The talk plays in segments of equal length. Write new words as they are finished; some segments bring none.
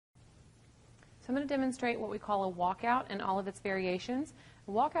So I'm going to demonstrate what we call a walkout and all of its variations.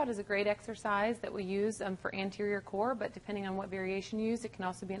 A walkout is a great exercise that we use for anterior core, but depending on what variation you use, it can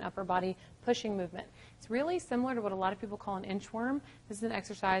also be an upper body pushing movement. It's really similar to what a lot of people call an inchworm. This is an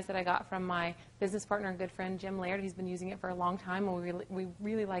exercise that I got from my business partner and good friend, Jim Laird. He's been using it for a long time, and we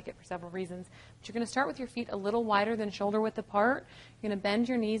really like it for several reasons. But you're going to start with your feet a little wider than shoulder width apart. You're going to bend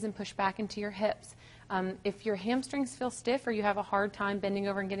your knees and push back into your hips. If your hamstrings feel stiff or you have a hard time bending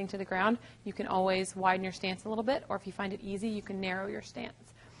over and getting to the ground, you can always widen your stance a little bit, or if you find it easy, you can narrow your stance.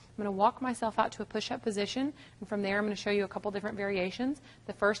 I'm going to walk myself out to a push-up position, and from there I'm going to show you a couple different variations.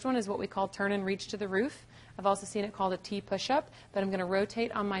 The first one is what we call turn and reach to the roof. I've also seen it called a T push-up, but I'm going to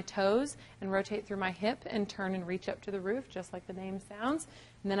rotate on my toes and rotate through my hip and turn and reach up to the roof, just like the name sounds.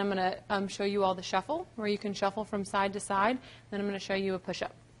 And then I'm going to show you all the shuffle, where you can shuffle from side to side. Then I'm going to show you a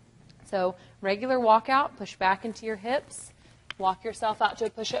push-up. So regular walkout, push back into your hips, walk yourself out to a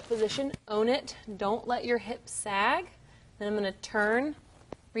push-up position, own it, don't let your hips sag. Then I'm going to turn,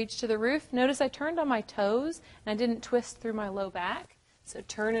 reach to the roof. Notice I turned on my toes and I didn't twist through my low back. So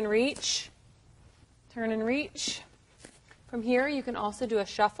turn and reach, turn and reach. From here you can also do a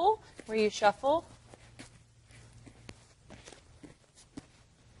shuffle, where you shuffle.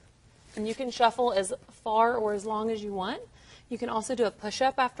 And you can shuffle as far or as long as you want. You can also do a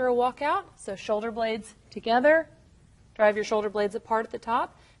push-up after a walkout. So shoulder blades together, drive your shoulder blades apart at the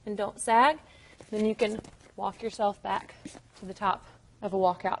top, and don't sag. Then you can walk yourself back to the top of a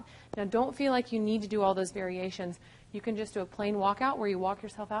walkout. Now don't feel like you need to do all those variations. You can just do a plain walkout where you walk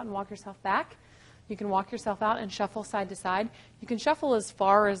yourself out and walk yourself back. You can walk yourself out and shuffle side to side. You can shuffle as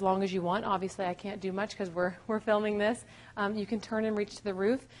far or as long as you want. Obviously I can't do much because we're filming this. You can turn and reach to the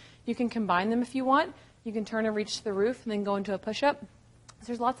roof. You can combine them if you want. You can turn and reach to the roof and then go into a push-up. So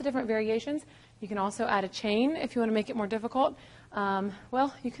there's lots of different variations. You can also add a chain if you want to make it more difficult.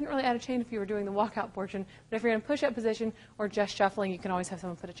 Well, you couldn't really add a chain if you were doing the walkout portion, but if you're in a push-up position or just shuffling, you can always have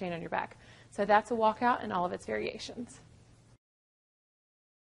someone put a chain on your back. So that's a walkout and all of its variations.